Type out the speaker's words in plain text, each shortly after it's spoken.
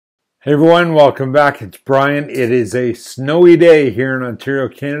Hey everyone, welcome back. It's Brian. It is a snowy day here in Ontario,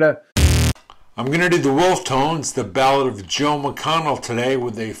 Canada. I'm going to do the Wolfe Tones, the Ballad of Joe McDonnell today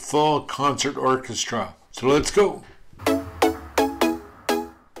with a full concert orchestra. So let's go.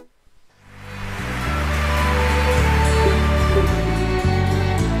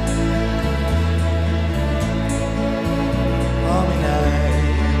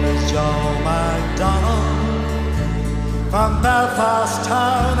 Joe McDonnell, from Belfast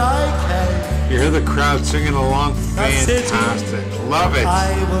town I came. You hear the crowd singing along? Fantastic. Love it.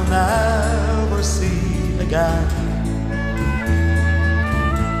 I will never see again.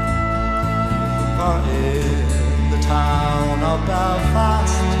 For in the town of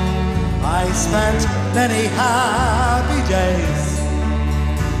Belfast I spent many happy days.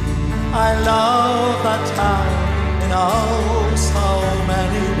 I love that town in oh so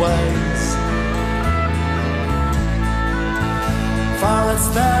many ways. For it's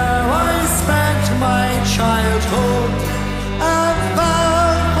there I spent my childhood and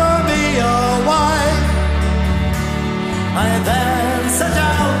found for me a wife. I then set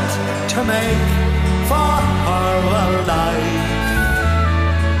out to make for her a life.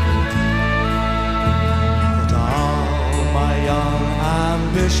 But all my young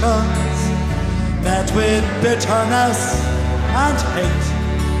ambitions met with bitterness and hate.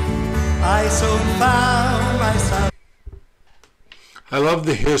 I soon found myself. I love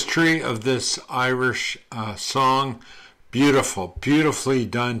the history of this Irish song. Beautiful, beautifully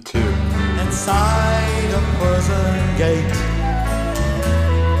done too. Inside a prison gate,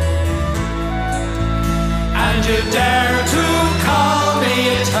 and you dare to call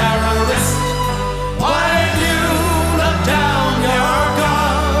me a terrorist while you look down your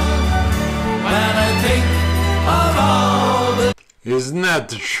gun. When I think of all the... Isn't that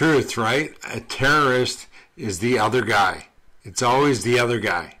the truth, right? A terrorist is the other guy. It's always the other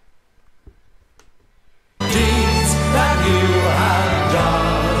guy. deeds that you have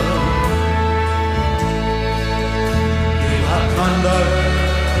done, you have plundered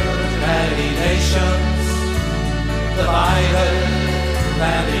many nations, divided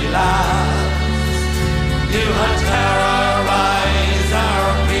many lands. You have terrorized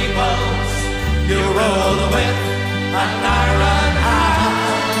our peoples. You rule with an iron hand.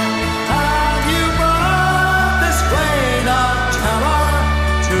 And you brought this reign of terror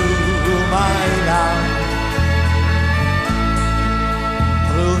to my land.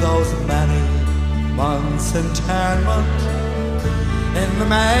 Through those many months' internment in the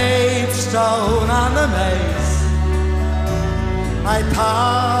Maidstone and the Maze, I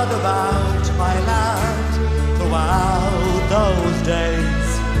thought about my land throughout those days.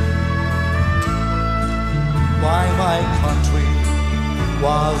 Why my country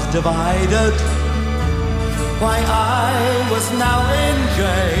was divided, why I was now in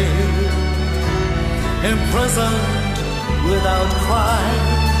jail, imprisoned without crime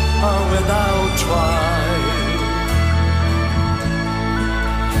or without trial.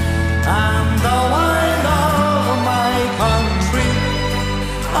 And though I love my country,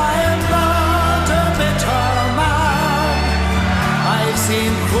 I am not a bitter man. I've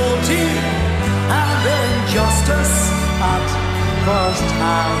seen cruelty and injustice at first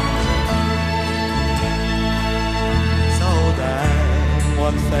hand. So then,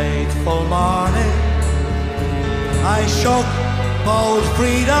 one fateful morning, I shook both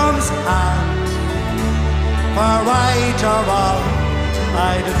freedom's hand. For right or wrong,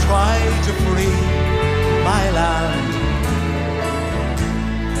 I'd try to free my land.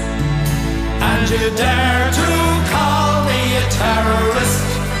 And you dare to call me a terrorist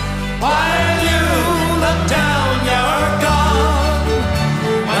while you look down your gun.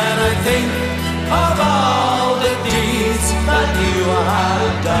 When I think of all the deeds that you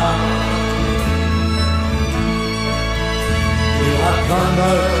have done, you have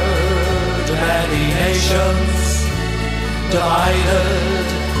plundered many nations, divided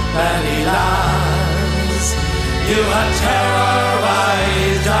many lands. You have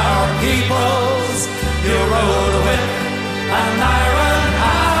terrorized our peoples. You ruled with an iron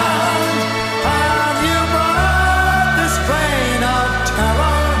hand, and you brought this reign of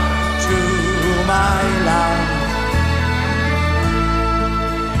terror to my land.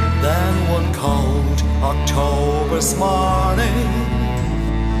 Then one cold October's morning,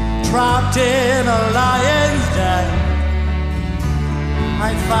 trapped in a lion's den,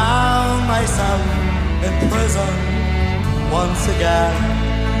 I found myself in prison once again.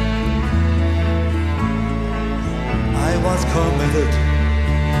 I was committed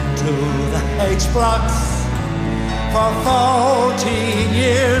to the H-blocks for 14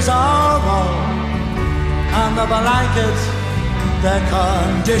 years or more, and the blanket their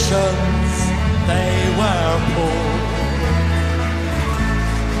conditions, they were poor.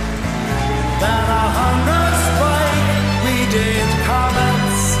 Then a hunger strike, we did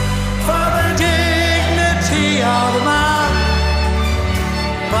comments for the dignity of man.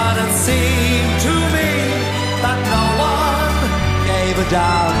 But it seemed to me that no one gave a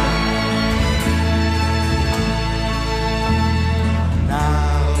damn.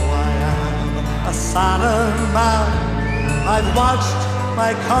 Now I am a saddened man. I've watched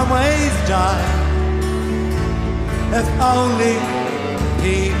my comrades die. If only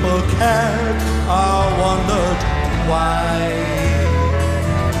people cared or wondered why.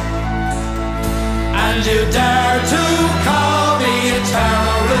 And you dare to call me a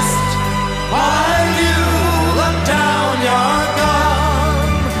terrorist while you look down your gun.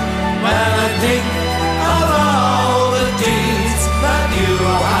 When I think of all the deeds that you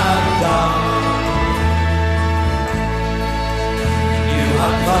have done. You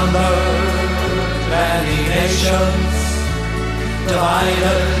have plundered many nations,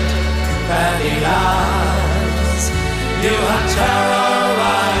 divided many lands. You have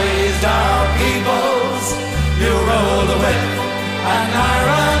terrorized our peoples. You roll the whip an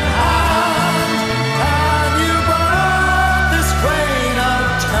iron hand, and you brought this reign of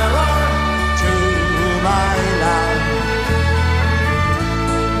terror to my land.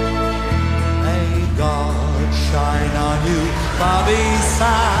 May God shine on you, Bobby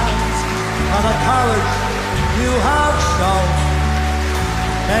Sands, for the courage you have shown.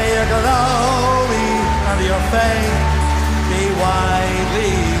 May your glory and your fame be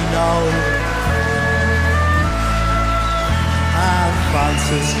widely known. And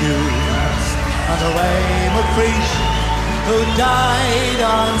Francis Hughes and Ray McCreesh, who died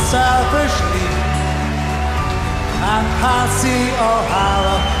unselfishly, and Patsy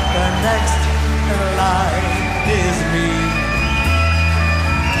O'Hara, the next in line is me.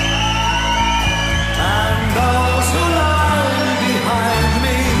 And those who lie behind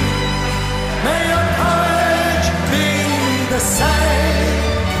me, may your courage be the same.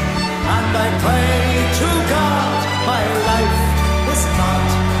 And I pray to God my life is not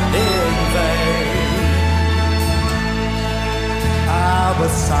in vain. But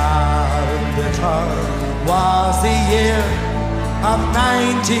sad bitter was the year of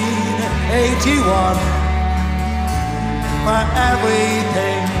 1981, for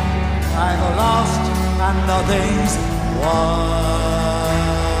everything I've lost and nothing's won.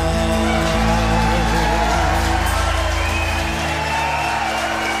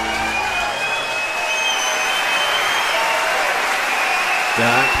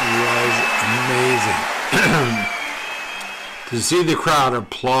 That was amazing. To see the crowd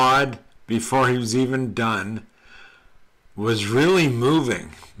applaud before he was even done was really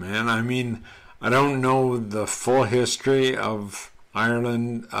moving, man. I mean, I don't know the full history of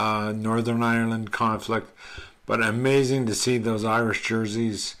Ireland, Northern Ireland conflict, but amazing to see those Irish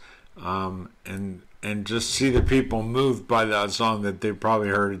jerseys, and just see the people moved by that song that they probably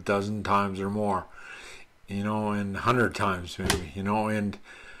heard a dozen times or more, and 100 times maybe, and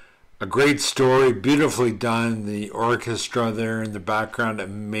a great story, beautifully done. The orchestra there in the background,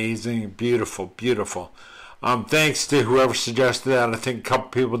 amazing, beautiful, beautiful. Thanks to whoever suggested that. I think a couple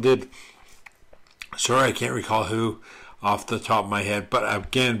people did. Sorry, I can't recall who off the top of my head, but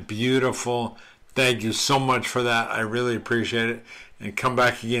again, beautiful. Thank you so much for that. I really appreciate it. And come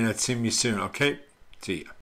back again and see me soon, okay? See ya.